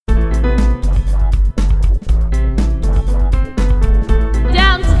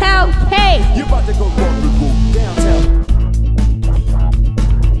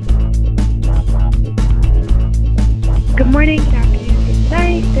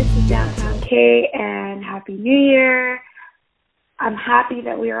this is Downtown Kate, and Happy New Year. I'm happy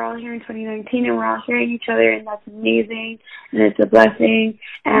that we are all here in 2019 and we're all hearing each other, and that's amazing, and it's a blessing.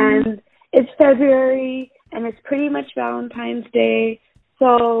 And it's February, and it's pretty much Valentine's Day,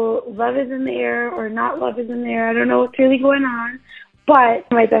 so love is in the air, or not love is in the air. I don't know what's really going on, but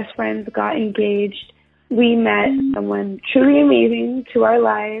my best friends got engaged. We met someone truly amazing to our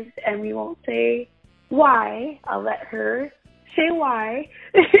lives, and we won't say why. I'll let her say why.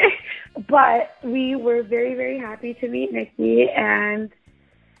 But we were very, very happy to meet Nikki. And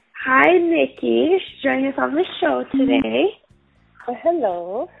hi, Nikki. She's joining us on the show today.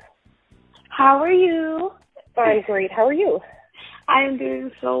 Hello. How are you? I'm great. How are you? I am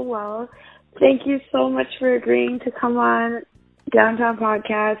doing so well. Thank you so much for agreeing to come on Downtown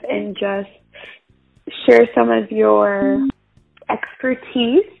Podcast and just share some of your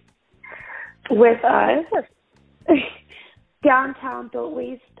expertise with us. Downtown don't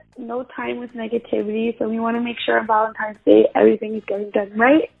waste no time with negativity, so we want to make sure on Valentine's Day everything is getting done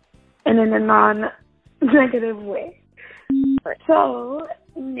right and in a non-negative way. So,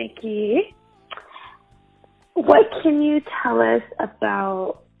 Nikki, what can you tell us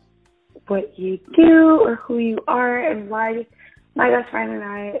about what you do or who you are and why my best friend and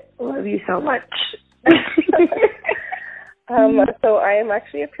I love you so much? So I am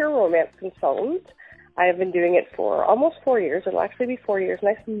actually a pure romance consultant. I have been doing it for almost 4 years. It'll actually be 4 years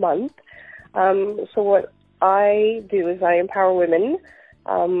next month. So what I do is I empower women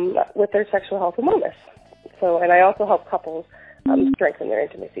with their sexual health and wellness. And I also help couples strengthen their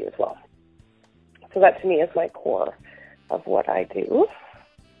intimacy as well. So that to me is my core of what I do.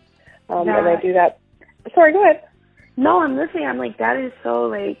 And I do that. Sorry, go ahead. No, I'm listening. I'm like, that is so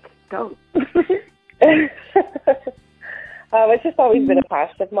dope. It's just always been a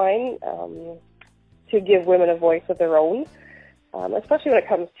passion of mine to give women a voice of their own, especially when it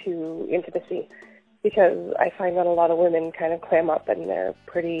comes to intimacy, because I find that a lot of women kind of clam up and they're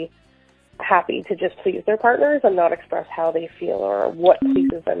pretty happy to just please their partners and not express how they feel or what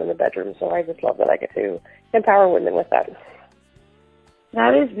pleases them in the bedroom. So I just love that I get to empower women with that.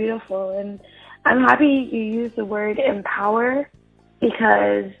 That is beautiful, and I'm happy you used the word empower,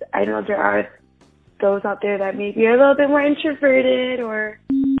 because I know there are those out there that maybe are a little bit more introverted or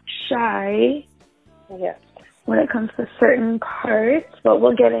shy when it comes to certain parts, but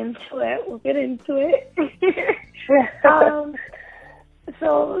we'll get into it.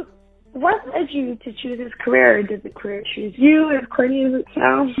 So what led you to choose this career? Or did the career choose you, as corny as it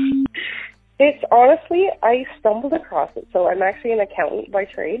sounds? It's honestly, I stumbled across it. So I'm actually an accountant by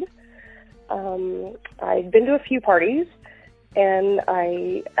trade. I'd been to a few parties, and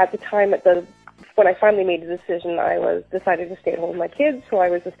at the time, when I finally made the decision, I decided to stay at home with my kids, so I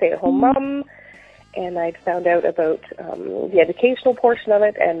was a stay-at-home mom, and I'd found out about the educational portion of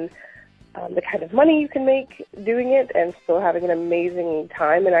it and the kind of money you can make doing it and still having an amazing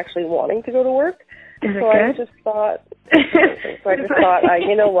time and actually wanting to go to work. I just thought,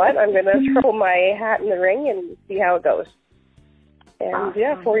 you know what, I'm going to throw my hat in the ring and see how it goes. And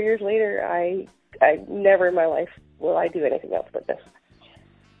awesome. 4 years later, I never in my life will I do anything else but this.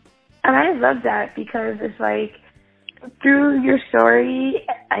 And I love that, because it's like, through your story,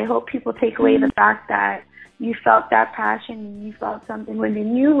 I hope people take away the fact that you felt that passion and you felt something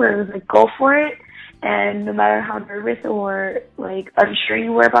within you where it was like, go for it. And no matter how nervous or unsure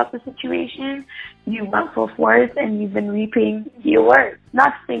you were about the situation, you went full force and you've been reaping the awards. Not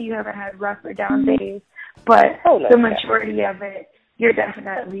to say you haven't had rough or down days, but the majority of it, you're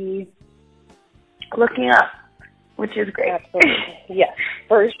definitely looking up, which is great. Absolutely. Yes,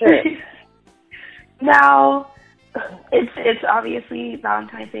 for sure. Now, it's obviously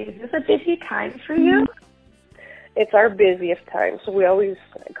Valentine's Day. Is this a busy time for you? It's our busiest time. So we always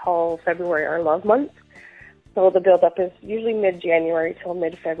call February our love month. So the build-up is usually mid-January till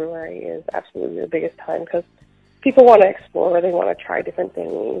mid-February is absolutely the biggest time, because people want to explore, they want to try different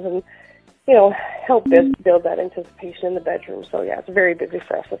things, and, help build that anticipation in the bedroom. So, yeah, it's very busy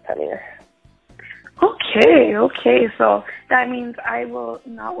for us this time of year. Okay. So that means I will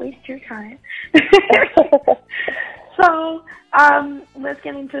not waste your time. So let's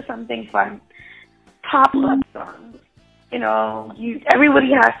get into something fun. Top love songs.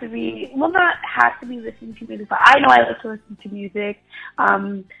 Everybody has to be, not has to be listening to music, but I know I like to listen to music.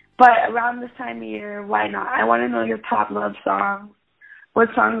 But around this time of year, why not? I want to know your top love songs.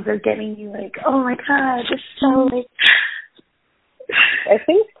 What songs are getting you oh my God, this is so I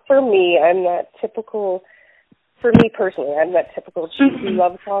think for me, I'm that typical cheesy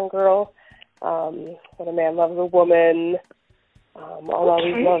love song girl. When a man loves a woman, I'll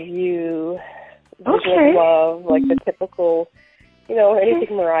always love you. Love, like the typical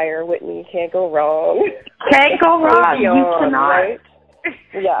anything Mariah or Whitney, you can't go wrong. Can't go wrong. Beyond, You cannot. Right?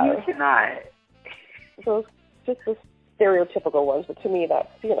 Yeah. You cannot. So it's just the stereotypical ones, but to me, that's,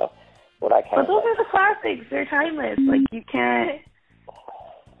 what I kind But of those like. are the classics. They're timeless. Like, you can't.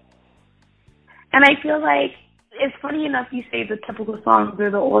 And I feel like it's funny enough you say the typical songs or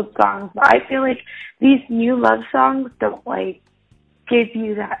the old songs, but I feel like these new love songs don't, like, give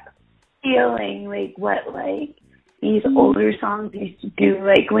you that feeling, like, what, like, these older songs used to do.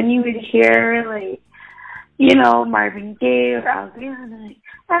 Like, when you would hear, like, Marvin Gaye or Alexander, like,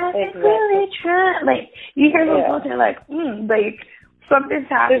 I think really try. Like, you hear those songs, you're like, like, something's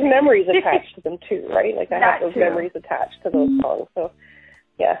happening. There's memories attached to them, too, right? Like, I have those memories attached to those songs, so,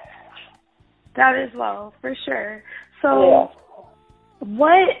 yeah. That as well, for sure. So,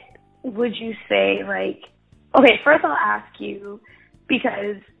 what would you say, like, okay, first I'll ask you,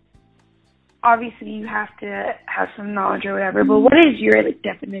 because obviously you have to have some knowledge or whatever, but what is your, like,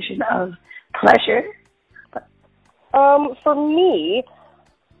 definition of pleasure? For me,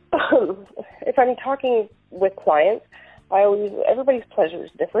 if I'm talking with clients, everybody's pleasure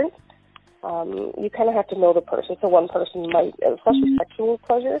is different. You kind of have to know the person. So one person might, especially sexual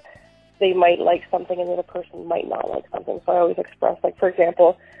pleasure, they might like something and the other person might not like something. So I always express, like, for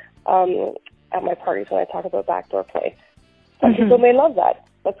example, at my parties when I talk about backdoor play, some people may love that,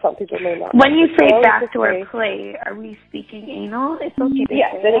 but some people may not. When you say backdoor play, are we speaking anal? It's okay to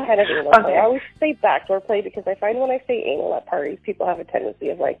yes, say any that? kind of anal play. I always say backdoor play because I find when I say anal at parties, people have a tendency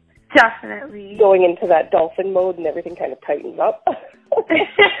of, like, definitely going into that dolphin mode and everything kind of tightens up.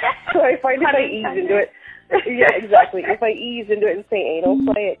 So I find if I ease into it, yeah, exactly. If I ease into it and say anal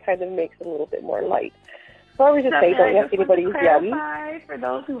play, it kind of makes it a little bit more light. So I always just say, don't yuck anybody's yum. For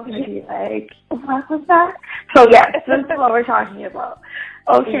those who want to be like, what was that? So yeah, this is what we're talking about.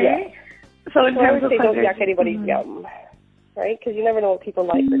 Okay. Yeah. So in terms I of always say don't yuck anybody's yum, right? Because you never know what people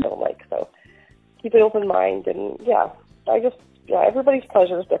like or don't like. So keep an open mind, and everybody's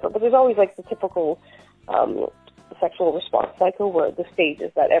pleasure is different. But there's always, like, the typical sexual response cycle where the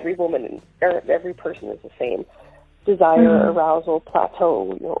stages that every woman or every person is the same. Desire, arousal,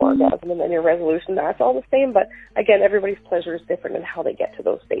 plateau, your orgasm, and then your resolution, that's all the same. But again, everybody's pleasure is different in how they get to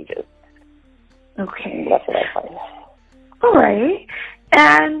those stages. Okay. That's what I find. All right.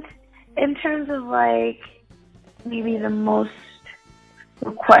 And in terms of, like, maybe the most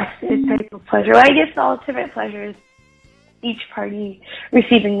requested type of pleasure, I guess the ultimate pleasure is each party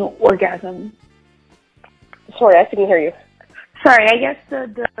receiving an orgasm. Sorry, I couldn't hear you. Sorry, I guess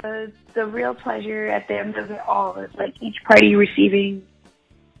the real pleasure at the end of it all is, like, each party receiving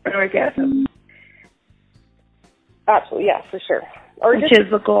an orgasm. Absolutely, yeah, for sure. Which is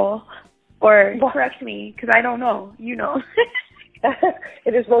the goal. Or correct me, because I don't know. You know.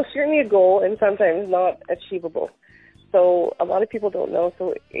 It is most certainly a goal and sometimes not achievable. So a lot of people don't know,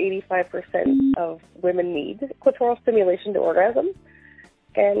 so 85% of women need clitoral stimulation to orgasm.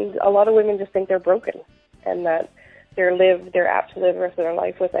 And a lot of women just think they're broken and that they're apt to live the rest of their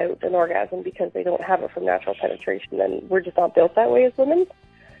life without an orgasm because they don't have it from natural penetration, and we're just not built that way as women.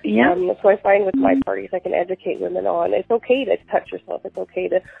 Yeah. So I find with my parties I can educate women on it's okay to touch yourself. It's okay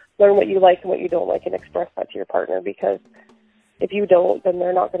to learn what you like and what you don't like and express that to your partner, because if you don't, then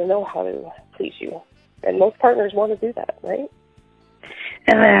they're not going to know how to please you. And most partners want to do that, right?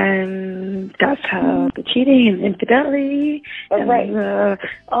 And then that's how the cheating and infidelity and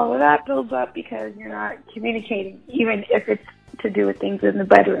all of that builds up because you're not communicating, even if it's to do with things in the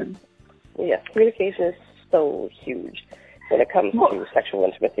bedroom. Yes, communication is so huge when it comes to sexual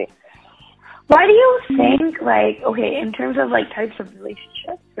intimacy. Why do you think, like, okay, in terms of, like, types of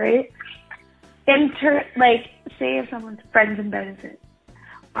relationships, right? Like, say if someone's friends and benefits,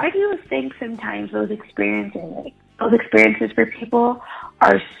 why do you think sometimes those experiences for people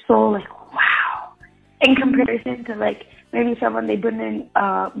are so, like, wow, in comparison to, like, maybe someone they've been in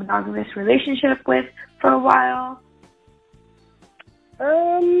a monogamous relationship with for a while?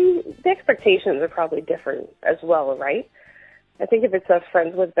 The expectations are probably different as well, right? I think if it's a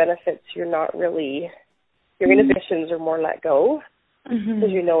friends with benefits, you're not really, your inhibitions are more let go because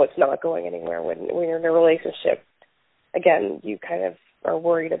you know it's not going anywhere. When you're in a relationship, again, you kind of are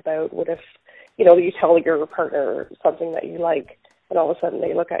worried about what if, you tell your partner something that you like, and all of a sudden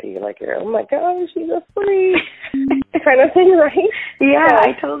they look at you like you're, oh my gosh, she's a freak, kind of thing, right? Yeah,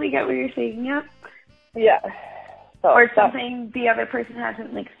 I totally get what you're saying, yeah. Yeah. So, or something the other person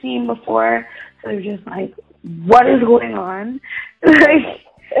hasn't, like, seen before, so they're just like, what is going on?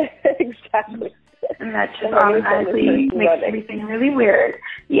 Exactly. And that just automatically makes everything really weird.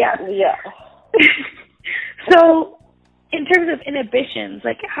 Yeah. Yeah. So, in terms of inhibitions,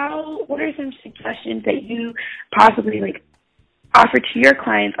 like, what are some suggestions that you possibly, like, offer to your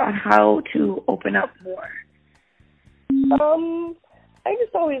clients on how to open up more? I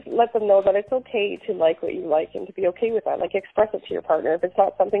just always let them know that it's okay to like what you like and to be okay with that. Like, express it to your partner. If it's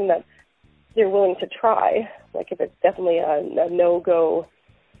not something that you're willing to try, like if it's definitely a no-go,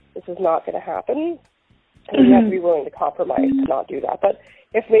 this is not going to happen, and you have to be willing to compromise to not do that. But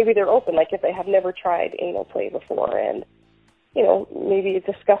if maybe they're open, like if they have never tried anal play before and, you know, maybe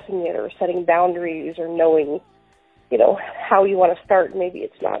discussing it or setting boundaries or knowing, you know, how you want to start. Maybe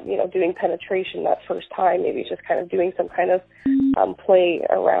it's not, you know, doing penetration that first time. Maybe it's just kind of doing some kind of play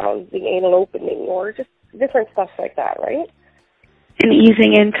around the anal opening or just different stuff like that, right? And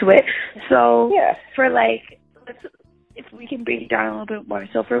easing into it. So yeah. For like, if we can break it down a little bit more.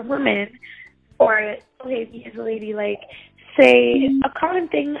 So for women, or okay, me as a lady, like, say a common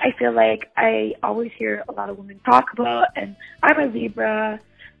thing I feel like I always hear a lot of women talk about, and I'm a Libra,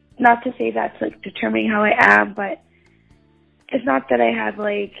 not to say that's like determining how I am, but it's not that I have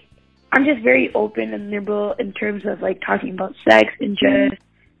like, I'm just very open and liberal in terms of like talking about sex and just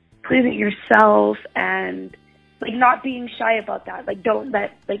pleasing yourself and like not being shy about that. Like, don't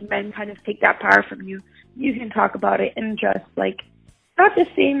let like men kind of take that power from you. You can talk about it in just like, not the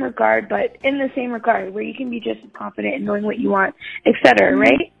same regard, but in the same regard, where you can be just as confident in knowing what you want, etc.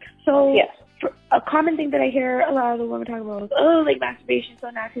 Right? So yes. For a common thing that I hear a lot of the women talk about is, oh, like masturbation is so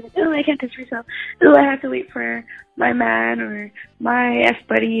nasty. Like, oh, I can't touch myself. Oh, I have to wait for my man or my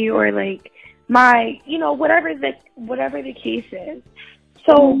ex-buddy or like my, you know, whatever the case is.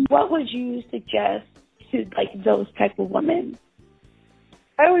 So what would you suggest to like those type of women?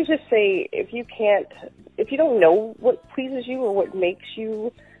 I always just say, if you don't know what pleases you or what makes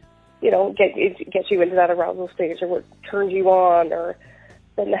you, you know, gets you into that arousal stage or what turns you on, or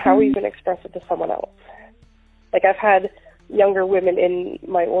then how are you going to express it to someone else? Like, I've had younger women in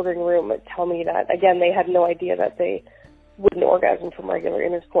my ordering room tell me that, again, they had no idea that they wouldn't orgasm from regular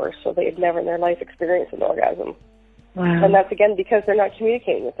intercourse, so they had never in their life experienced an orgasm. Wow. And that's, again, because they're not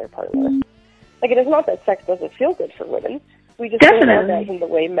communicating with their partner. Like, it is not that sex doesn't feel good for women. We just don't orgasm the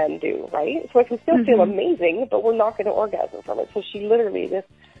way men do, right? So it can still feel amazing, but we're not going to orgasm from it. So she literally, this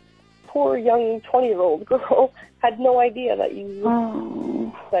poor young 20-year-old girl, had no idea that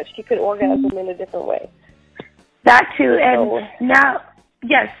that she could orgasm in a different way. That too, and now,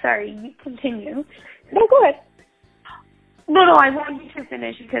 yes, sorry, you continue. No, go ahead. No, I want you to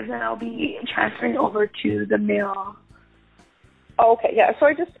finish because then I'll be transferring over to the male. Oh, okay, yeah. So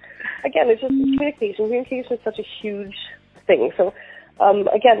again, it's just communication. Communication is such a huge thing. So,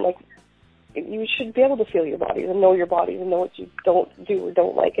 again, like, you should be able to feel your bodies and know your bodies and know what you don't do or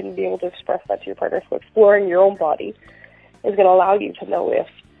don't like and be able to express that to your partner. So exploring your own body is going to allow you to know if,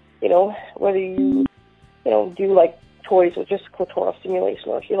 you know, whether you know, do like toys with just clitoral stimulation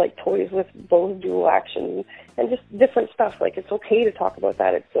or if you like toys with both dual action and just different stuff. Like, it's okay to talk about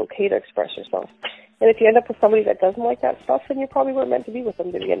that. It's okay to express yourself. And if you end up with somebody that doesn't like that stuff, then you probably weren't meant to be with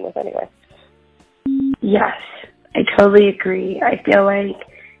them to begin with anyway. Yes, I totally agree. I feel like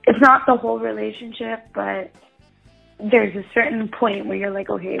it's not the whole relationship, but there's a certain point where you're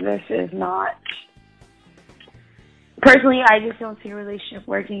like, okay, this is not... Personally, I just don't see a relationship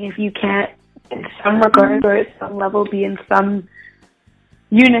working if you can't, in some regard or at some level, be in some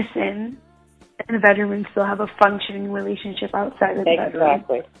unison in the bedroom and still have a functioning relationship outside of the bedroom.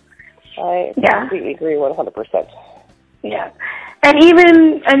 Exactly. I completely agree 100%. Yeah. And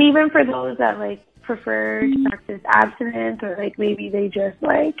even for those that like prefer to practice abstinence, or like maybe they just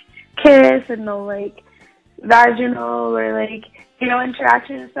like kiss and no like vaginal or like, you know,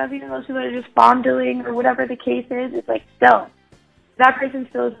 interaction and stuff, even those people are just fondling or whatever the case is, it's like still that person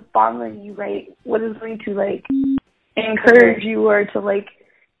still is fondling you, right? What is going to like encourage you or to like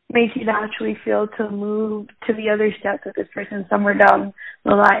make you naturally feel to move to the other steps with this person somewhere down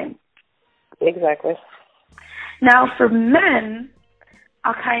the line. Exactly. Now for men,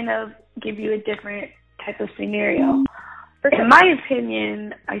 I'll kind of give you a different type of scenario. In my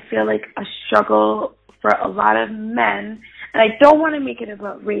opinion, I feel like a struggle for a lot of men, and I don't want to make it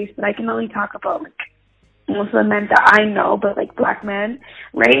about race, but I can only talk about like most of the men that I know, but like black men,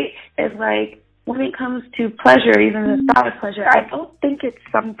 right? Is like when it comes to pleasure, even the thought of pleasure, I don't think it's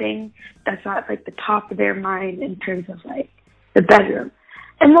something that's not like the top of their mind in terms of like the bedroom.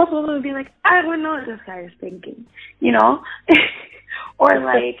 And most women would be like, I don't know what this guy is thinking, you know? Or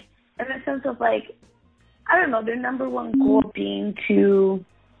like, in the sense of like, I don't know, their number one goal being to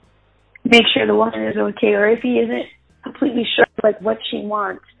make sure the woman is okay, or if he isn't completely sure like what she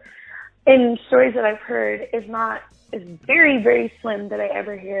wants. In stories that I've heard, it's very, very slim that I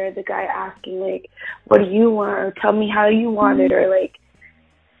ever hear the guy asking like, what do you want, or tell me how you want it, or like,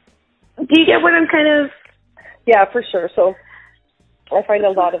 do you get what I'm kind of... Yeah, for sure. So I find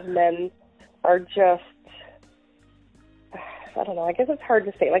a lot of men are just, I don't know, I guess it's hard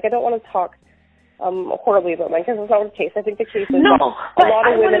to say. Like, I don't want to talk horribly about men, because it's not the case. I think the case is no, that a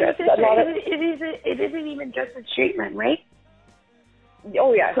lot of women, it isn't even just with straight men, right?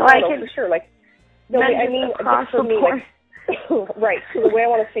 Oh yeah, so for sure. Like, no, I mean, across for me, like, right. So the way I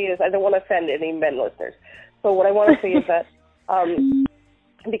want to say it is, I don't want to offend any men listeners. So what I want to say is that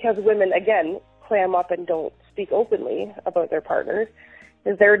because women, again, clam up and don't speak openly about their partners,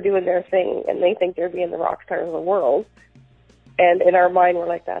 is they're doing their thing and they think they're being the rock stars of the world. And in our mind, we're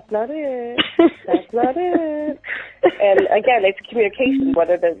like, that's not it. That's not it. And again, it's communication,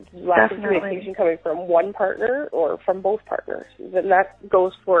 whether there's lack of communication coming from one partner or from both partners. And that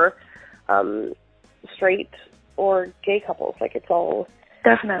goes for straight or gay couples. Like, it's all...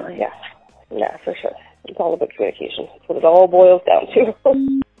 Definitely. Yeah, for sure. It's all about communication. That's what it all boils down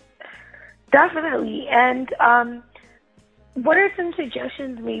to. Definitely. And what are some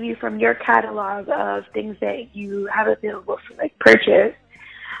suggestions maybe from your catalog of things that you have available for, like, purchase?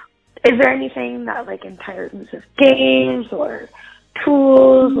 Is there anything that, like, in terms of games or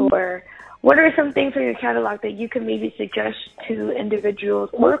tools, or what are some things in your catalog that you can maybe suggest to individuals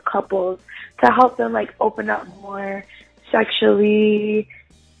or couples to help them, like, open up more sexually?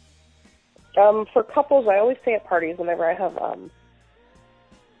 For couples, I always say at parties, whenever I have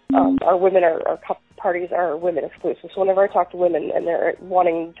our women our parties are women exclusive. So whenever I talk to women and they're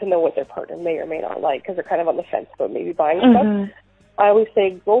wanting to know what their partner may or may not like, because they're kind of on the fence about maybe buying stuff, I always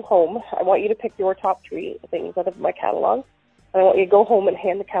say, go home. I want you to pick your top 3 things out of my catalog. And I want you to go home and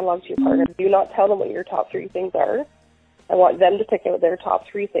hand the catalog to your partner. Do not tell them what your top 3 things are. I want them to pick out their top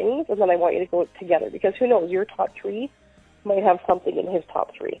 3 things, and then I want you to go together, because who knows, your top 3 might have something in his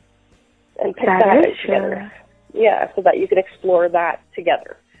top 3. And pick that out together. Yeah, so that you can explore that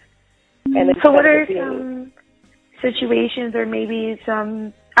together. And so what are some situations or maybe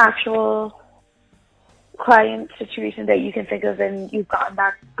some actual client situations that you can think of and you've gotten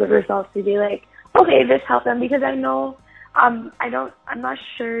back good results to be like, okay, this helped them? Because I know, I'm not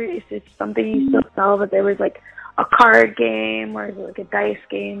sure if it's something you still sell, but there was like a card game or like a dice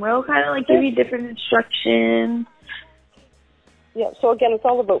game where it'll kind of like give you different instructions. Yeah, so again, it's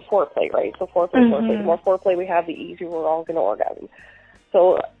all about foreplay, right? So foreplay. The more foreplay we have, the easier we're all going to orgasm.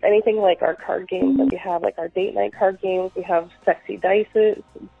 So anything like our card games that we have, like our date night card games, we have sexy dice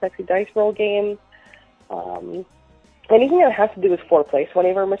roll games, anything that has to do with foreplay. So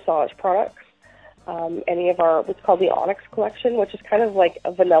any of our massage products, any of our, what's called the Onyx collection, which is kind of like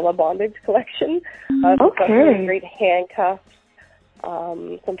a vanilla bondage collection. Okay. Great handcuffs,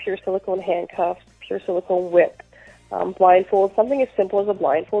 some pure silicone handcuffs, pure silicone whip, blindfold. Something as simple as a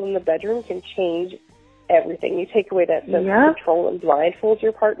blindfold in the bedroom can change everything. You take away that sense of control and blindfold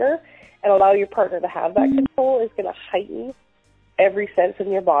your partner and allow your partner to have that control is going to heighten every sense in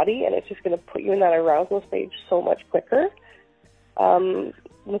your body, and it's just going to put you in that arousal stage so much quicker.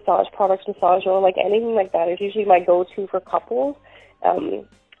 Massage products, massage oil, like anything like that is usually my go-to for couples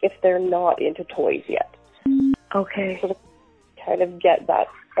if they're not into toys yet. Okay. So to kind of get that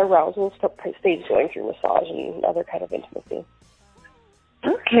arousal stage going through massage and other kind of intimacy.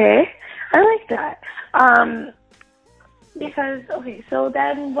 Okay. I like that. Because, okay, so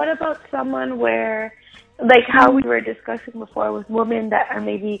then what about someone where, like how we were discussing before with women that are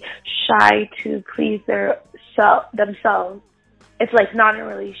maybe shy to please themselves? It's like not in a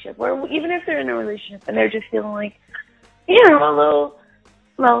relationship, or even if they're in a relationship and they're just feeling like, you know, a little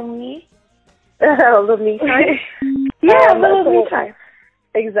lonely. A little me time? Yeah, a little me time.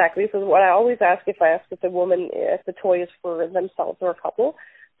 Exactly. So what I always ask, if the woman, if the toy is for themselves or a couple,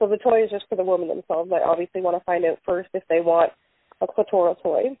 so the toy is just for the woman themselves, I obviously want to find out first if they want a clitoral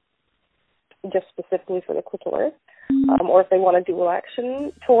toy, just specifically for the clitoris, or if they want a dual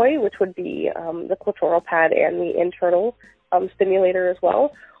action toy, which would be the clitoral pad and the internal stimulator as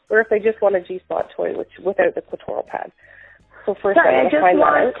well, or if they just want a G-spot toy, which without the clitoral pad. So first, I just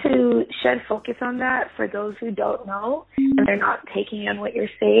want to shed focus on that for those who don't know and they're not taking in what you're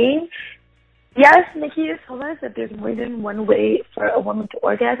saying. Yes, Nikki has told us that there's more than one way for a woman to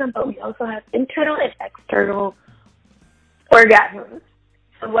orgasm, but we also have internal and external orgasms.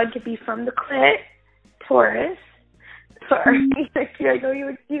 So one could be from the clitoris. Sorry, Nikki, I know you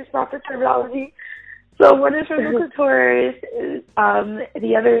would use proper terminology. So one is from the clitoris,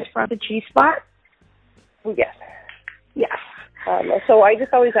 the other is from the G-spot? Yes. Yes. So I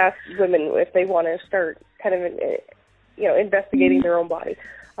just always ask women if they want to start kind of, investigating their own body,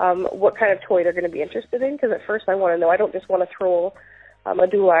 what kind of toy they're going to be interested in. Because at first I want to know. I don't just want to throw a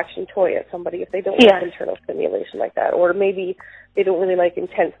dual action toy at somebody if they don't like internal stimulation like that, or maybe they don't really like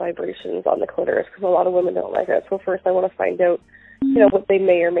intense vibrations on the clitoris, because a lot of women don't like that. So first I want to find out, what they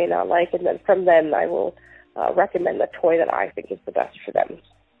may or may not like, and then from then I will recommend the toy that I think is the best for them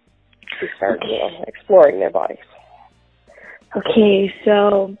to start exploring their bodies. Okay,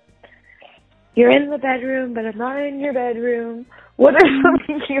 so you're in the bedroom, but I'm not in your bedroom. What are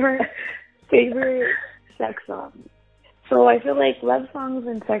some of your favorite sex songs? So I feel like love songs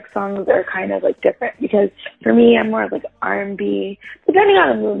and sex songs are kind of like different, because for me, I'm more of like R&B, depending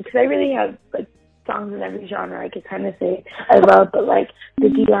on the mood, because I really have like songs in every genre I could kind of say I love, but like the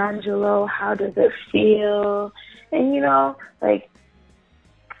D'Angelo, How Does It Feel? And like,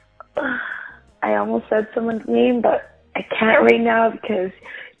 I almost said someone's name, but I can't right now because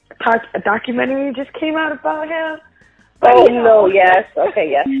a documentary just came out about him. But, no, yes.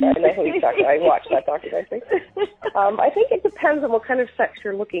 Okay, yes. I know who you're talking about. I watched that documentary. I think it depends on what kind of sex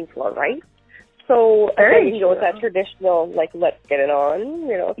you're looking for, right? So, again, you go with that traditional, like, let's get it on,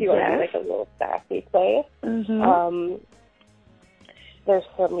 if you want to do, like, a little sassy play. Mm-hmm. There's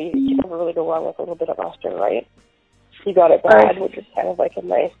some, you can never really go wrong with a little bit of Austin, right? You got it bad, which is kind of like a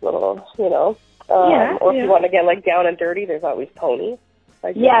nice little, or if you want to get, like, down and dirty, there's always Pony.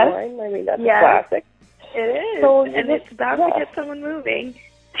 Like, I mean, that's a classic. It is, so, and it's bound to get someone moving.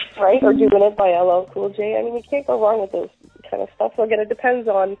 Right, or Doing It by LL Cool J. I mean, you can't go wrong with those kind of stuff. So, again, it depends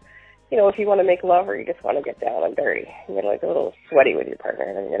on, if you want to make love or you just want to get down and dirty. You're going to like a little sweaty with your partner,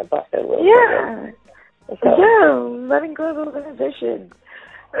 and then you're going to bust out a little bit. So. Letting go of those inhibitions.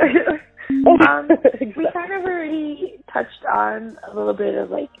 Exactly. We kind of already touched on a little bit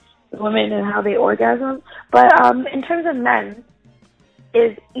of, like, women and how they orgasm. But in terms of men,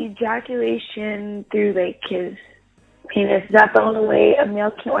 is ejaculation through, like, his penis, is that the only way a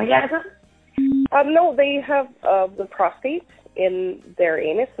male can orgasm? No, they have the prostate in their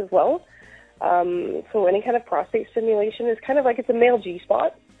anus as well. So any kind of prostate stimulation is kind of like, it's a male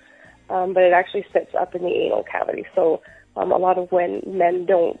G-spot, but it actually sits up in the anal cavity. So a lot of when men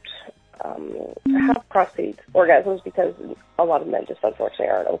don't have prostate orgasms, because a lot of men just unfortunately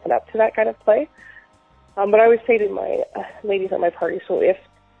aren't open up to that kind of play. But I always say to my ladies at my party, so if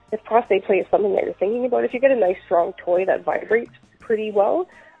prostate play is something that you're thinking about, if you get a nice strong toy that vibrates pretty well,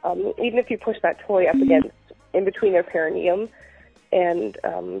 even if you push that toy up against in between their perineum and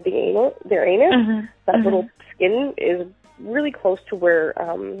their anus, that little skin is really close to where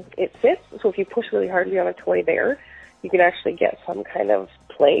it sits. So if you push really hardly on a toy there, you can actually get some kind of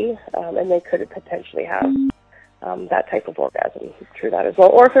play, and they could potentially have that type of orgasm through that as well.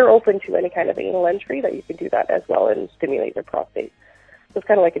 Or if they're open to any kind of anal entry, that you can do that as well and stimulate their prostate. So it's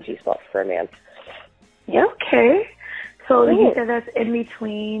kind of like a G-spot for a man. Yeah, okay. So you said that's in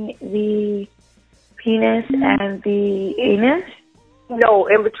between the penis and the anus? No,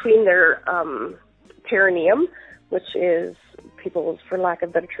 in between their perineum, which is, people, for lack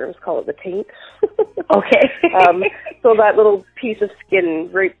of better terms, call it the taint. Okay. So that little piece of skin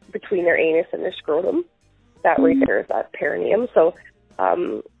right between their anus and their scrotum, that right there is that perineum. So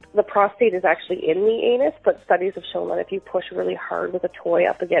the prostate is actually in the anus, but studies have shown that if you push really hard with a toy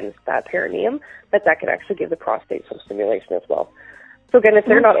up against that perineum, that can actually give the prostate some stimulation as well. So again, if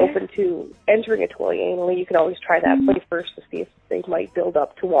they're not open to entering a toy anally, you can always try that play first to see if they might build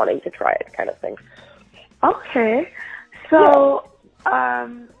up to wanting to try it, kind of thing. Okay. So,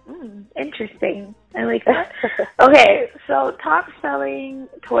 interesting. I like that. Okay, so top selling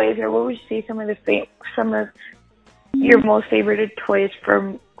toys, or what would you say some of your most favorited toys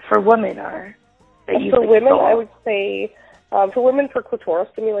for women are? For women, I would say, for women for clitoral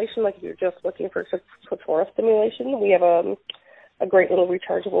stimulation, like if you're just looking for clitoral stimulation, we have a great little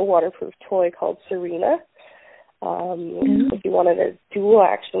rechargeable waterproof toy called Serena. If you wanted a dual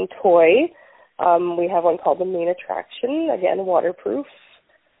action toy, we have one called the Main Attraction, again, waterproof,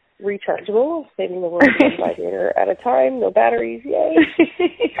 rechargeable, saving the world one vibrator at a time, no batteries, yay.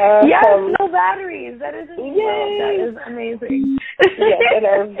 Yes, no batteries, that is that is amazing. Yes, and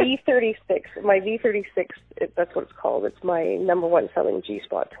our V36, my V36, that's what it's called, it's my number one selling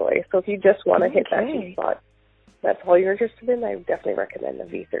G-spot toy. So if you just want to hit that G-spot, that's all you're interested in, I would definitely recommend the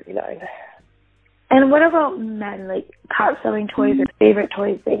V39. And what about men, like top selling toys or favorite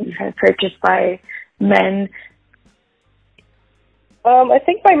toys that you have purchased by men? I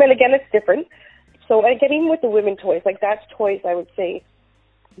think by men, again, it's different. So again, even with the women toys, like that's toys, I would say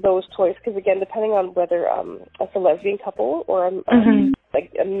those toys, because again, depending on whether it's a lesbian couple or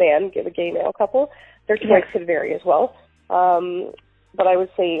like a man, a gay male couple, their toys could vary as well. But I would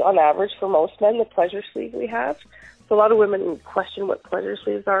say on average for most men, the pleasure sleeve we have. So a lot of women question what pleasure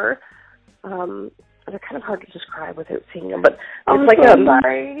sleeves are. They're kind of hard to describe without seeing them, but it's like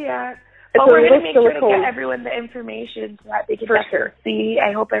sorry, yeah. Well, we're going to make sure to get everyone the information so that they can see.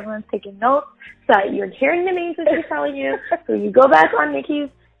 I hope everyone's taking notes so that you're hearing the names that they're telling you. So you go back on Nikki's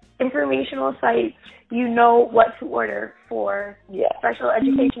informational site, you know what to order for special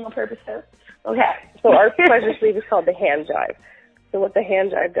educational purposes. Okay. So our pleasure sleeve is called the hand jive. So what the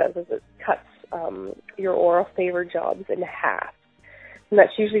hand jive does is it cuts your oral favor jobs in half. And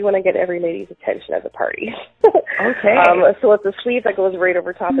that's usually when I get every lady's attention at the party. Okay. So it's a sleeve that goes right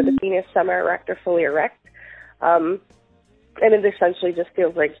over top of the penis, semi-erect or fully erect. And it essentially just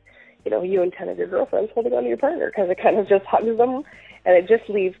feels like, you and 10 of your girlfriends holding on to your partner, because it kind of just hugs them, and it just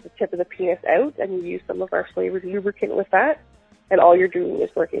leaves the tip of the penis out, and you use some of our flavored lubricant with that, and all you're doing is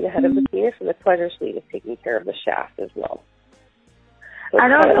working the head of the penis, and the pleasure sleeve is taking care of the shaft as well. So I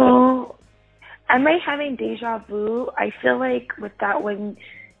don't know. Am I having deja vu? I feel like with that one,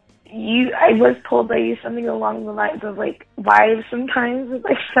 I was told by you something along the lines of like wives sometimes would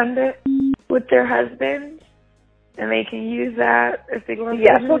like send it with their husbands, and they can use that if they go.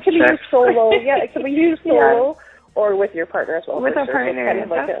 Yeah, so it can be used solo. Yeah, it can be used solo or with your partner as well. With a partner, so kind of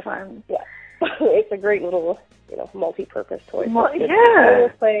like that's fun. Yeah, it's a great little multi-purpose toy. Yeah,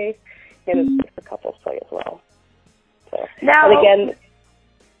 play and it's a couples play as well. So now, and again.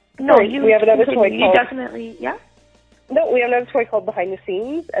 No, we have another toy called... definitely, yeah? No, we have another toy called Behind the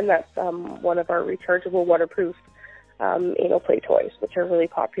Scenes, and that's one of our rechargeable, waterproof anal play toys, which are really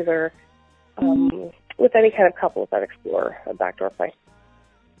popular with any kind of couples that explore a backdoor play.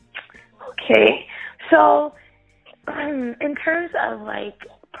 Okay. So, in terms of, like,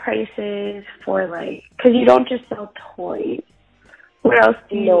 prices for, like... Because you don't just sell toys. What else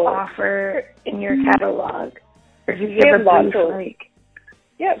do you offer in your catalog? Or do you give a brief, like...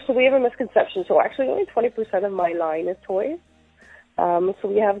 Yeah, so we have a misconception. So actually only 20% of my line is toys. So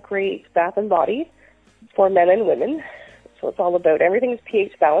we have great bath and body for men and women. So it's all about everything is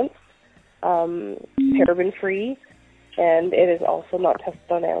pH balanced, paraben free, and it is also not tested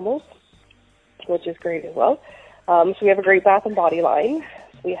on animals, which is great as well. So we have a great bath and body line.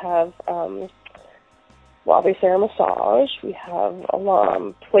 We have Wabi Sarah massage. We have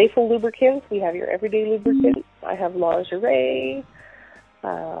playful lubricants. We have your everyday lubricants. I have lingerie.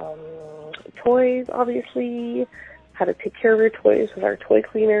 Toys, obviously, how to take care of your toys with our toy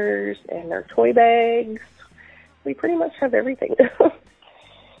cleaners and our toy bags. We pretty much have everything.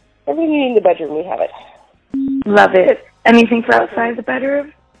 Everything you need in the bedroom, we have it. Love it. Anything for outside the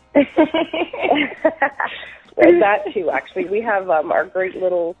bedroom? That too, actually. We have our great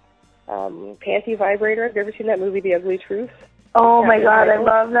little panty vibrator. Have you ever seen that movie, The Ugly Truth? Oh my God, I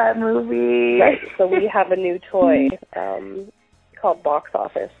love that movie. Right, so we have a new toy called Box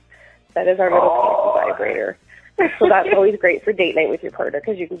Office. That is our little panty vibrator. So that's always great for date night with your partner,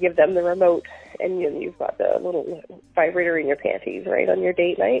 because you can give them the remote and you've got the little vibrator in your panties, right, on your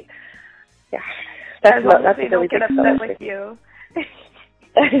date night. Yeah. That's they don't get upset with you. Right.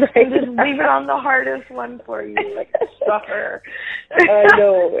 Just leave it on the hardest one for you, like a sucker. I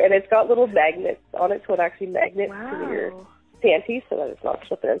know, and it's got little magnets on it, so it actually magnets to your panties so that it's not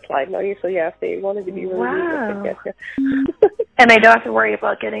slipping and sliding on you. So yeah, if they wanted to be really realistic, And I don't have to worry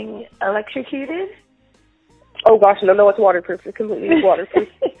about getting electrocuted? Oh gosh, no, it's waterproof. It's completely waterproof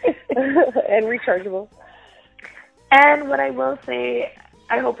and rechargeable. And what I will say,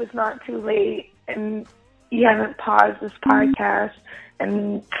 I hope it's not too late and you haven't paused this podcast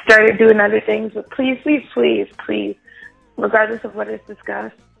and started doing other things, but please, please, please, please, regardless of what is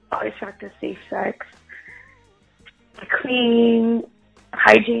discussed, always practice safe sex. Clean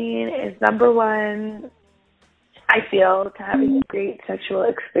hygiene is number one, I feel, to having a great sexual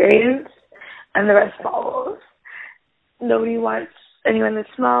experience, and the rest follows. Nobody wants anyone that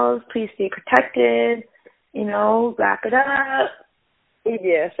smells. Please stay protected, wrap it up.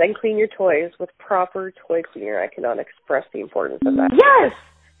 Yes, and clean your toys with proper toy cleaner. I cannot express the importance of that. Yes,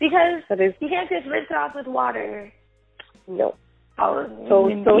 because you can't just rinse it off with water. No.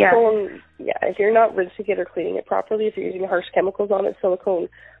 Silicone, if you're not rinsing it or cleaning it properly, if you're using harsh chemicals on it, silicone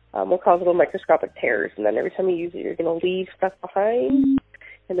will cause little microscopic tears, and then every time you use it, you're going to leave stuff behind,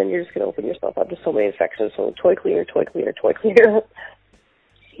 and then you're just going to open yourself up to so many infections. So toy cleaner, toy cleaner, toy cleaner.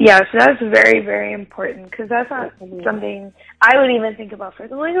 Yeah, so that's very, very important, because that's not something I would even think about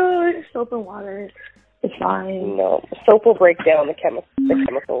first. I'm like, soap and water, it's fine. No, soap will break down the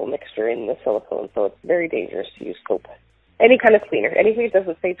chemical mixture in the silicone, so it's very dangerous to use soap. Any kind of cleaner. Anything that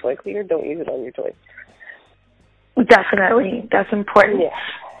doesn't say toy cleaner, don't use it on your toys. Definitely. That's important.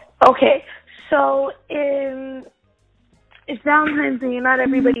 Yeah. Okay, so it's Valentine's Day. Not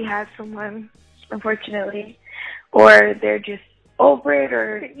everybody has someone, unfortunately, or they're just over it,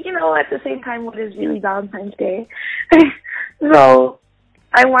 or, at the same time, what is really Valentine's Day? So,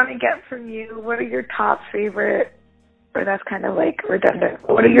 I want to get from you, what are your top favorite, or that's kind of like redundant,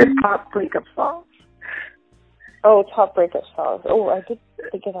 what are your top breakup songs? Oh, top breakup songs. Oh, I did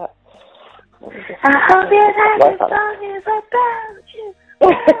think of that. I hope that song is about you.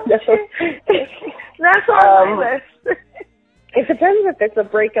 That's on my list. It depends if it's a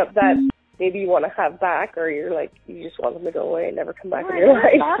breakup that maybe you want to have back, or you're like, you just want them to go away and never come back in your life.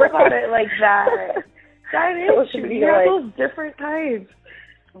 I thought about it like that. That is true. You have those different types.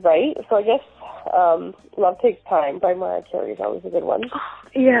 Right? So I guess Love Takes Time by Mariah Carey is always a good one.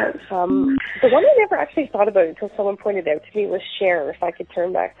 Yes. The one I never actually thought about until someone pointed out to me was Cher, If I Could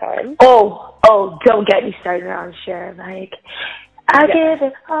Turn Back Time. Oh, don't get me started on Cher. Like, I give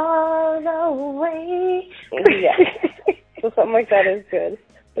it all away. Yeah. So something like that is good.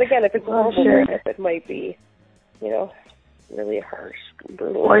 But again, if it's a horrible breakup, it might be, really harsh,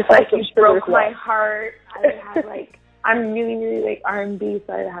 brutal. Or it's like you broke my heart. I would have like, I'm really, really like R&B,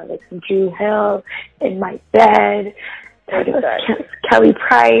 so I'd have like some Drew Hill in my bed. Exactly. Kelly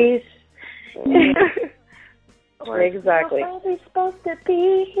Price. Or, exactly. We're supposed to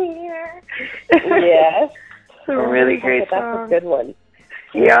be here. Yes. It's a really great song. That's a good one.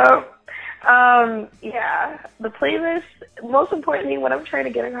 Yep. Yeah, the playlist, most importantly, what I'm trying to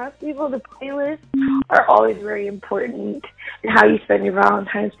get across to people, the playlists are always very important in how you spend your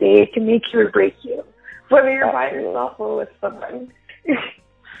Valentine's Day. It can make you or break you, whether you're by yourself or with someone.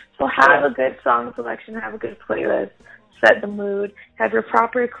 So have a good song selection, have a good playlist, set the mood, have your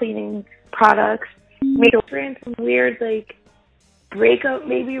proper cleaning products, make some weird, like, breakup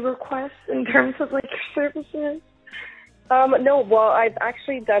maybe requests in terms of, like, your services. No, well, I've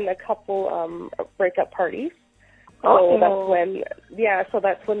actually done a couple breakup parties. So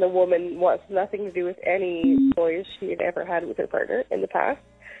that's when the woman wants nothing to do with any toys she had ever had with her partner in the past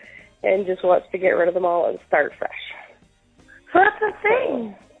and just wants to get rid of them all and start fresh. So that's the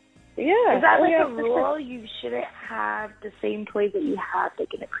thing. Yeah. Is that like a rule? You shouldn't have the same toys that you had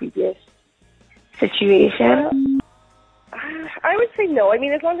like in a previous situation? I would say no. I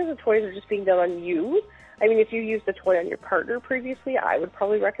mean, as long as the toys are just being done on you. I mean, if you used a toy on your partner previously, I would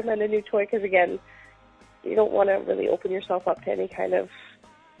probably recommend a new toy because, again, you don't want to really open yourself up to any kind of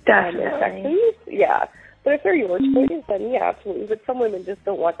infections. Yeah. But if they're your toys, then yeah, absolutely. But some women just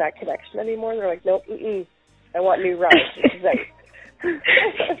don't want that connection anymore. They're like, nope, I want new rides.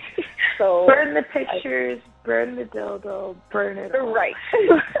 So burn the pictures, burn the dildo, burn it all. Right.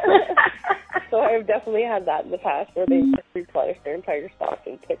 So I've definitely had that in the past where they just replenished their entire stock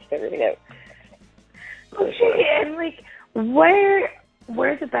and pitched everything out. Okay, and like,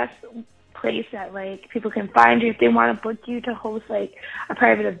 where's the best place that like people can find you if they want to book you to host like a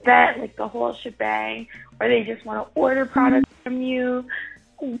private event, like the whole shebang, or they just want to order products from you?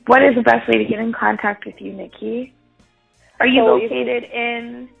 What is the best way to get in contact with you, Nikki? Are you located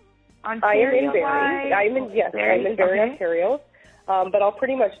in Ontario? I'm in Barrie, Ontario. But I'll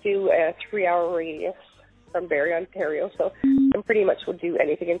pretty much do a 3-hour radius from Barrie, Ontario. So I pretty much will do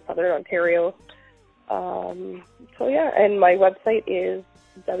anything in Southern Ontario. And my website is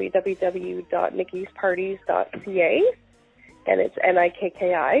www.nickysparties.ca, and it's Nikki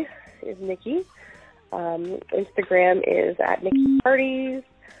is Nikki. Instagram is @Nikki'sParties.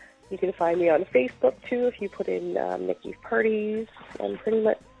 You can find me on Facebook too if you put in Nikki's Parties. I'm pretty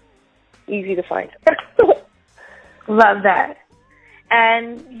much easy to find. Love that.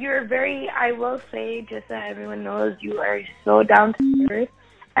 And you're I will say, just so everyone knows, you are so down to earth,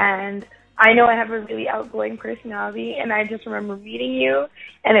 and I know I have a really outgoing personality, and I just remember meeting you,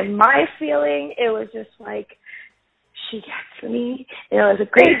 and in my feeling, it was just like, she gets me. It was a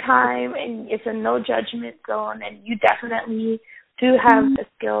great time, and it's a no judgment zone, and you definitely do have a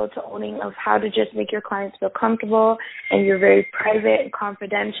skill to owning of how to just make your clients feel comfortable, and you're very private and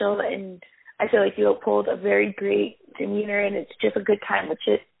confidential, and I feel like you uphold a very great demeanor, and it's just a good time, which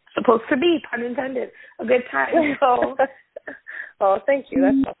it's supposed to be, pun intended, a good time. So. Oh, thank you.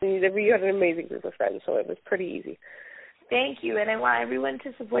 That's awesome. You had an amazing group of friends, so it was pretty easy. Thank you, and I want everyone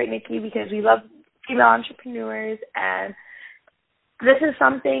to support Nikki because we love female entrepreneurs, and this is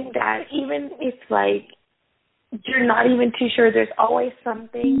something that even if, like, you're not even too sure, there's always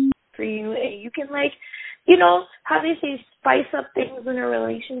something for you, and you can, like, how they say spice up things in a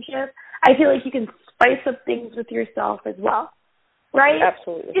relationship. I feel like you can spice up things with yourself as well, right?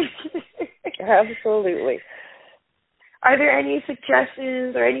 Absolutely. Absolutely. Are there any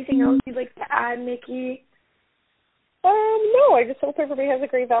suggestions or anything else you'd like to add, Nikki? No, I just hope everybody has a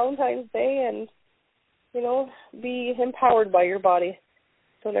great Valentine's Day and, be empowered by your body.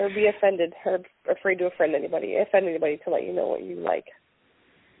 Don't ever be offended or afraid to offend anybody to let you know what you like.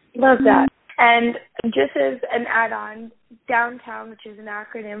 Love that. And just as an add-on, Downtown, which is an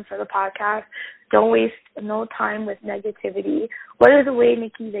acronym for the podcast, don't waste no time with negativity. What is a way,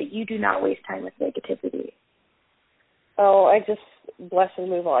 Nikki, that you do not waste time with negativity? Oh, I just bless and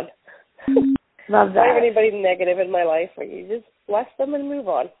move on. Love that. I don't have anybody negative in my life. You just bless them and move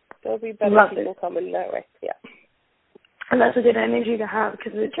on. There'll be better people coming that way. Yeah. And that's a good energy to have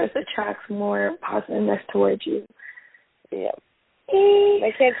because it just attracts more positiveness towards you. Yeah.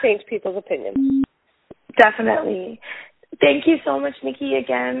 I can't change people's opinions. Definitely. Thank you so much, Nikki,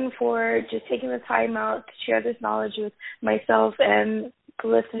 again, for just taking the time out to share this knowledge with myself and the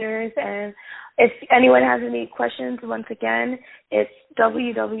listeners. And if anyone has any questions, once again, it's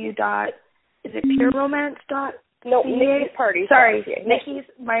www.pureromance.ca. No, Nikki's Parties. Sorry, Nikki's,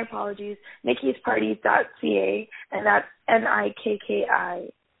 my apologies, nikkisparties.ca, and that's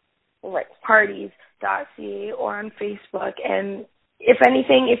NIKKI. Right. Parties.ca, or on Facebook. And if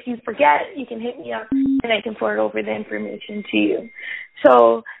anything, if you forget, you can hit me up and I can forward over the information to you.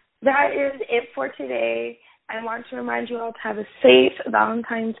 So that is it for today. I want to remind you all to have a safe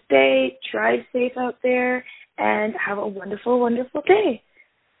Valentine's Day. Drive safe out there and have a wonderful, wonderful day.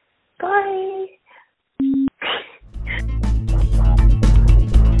 Bye.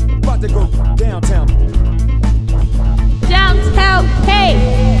 About to go downtown. Downtown.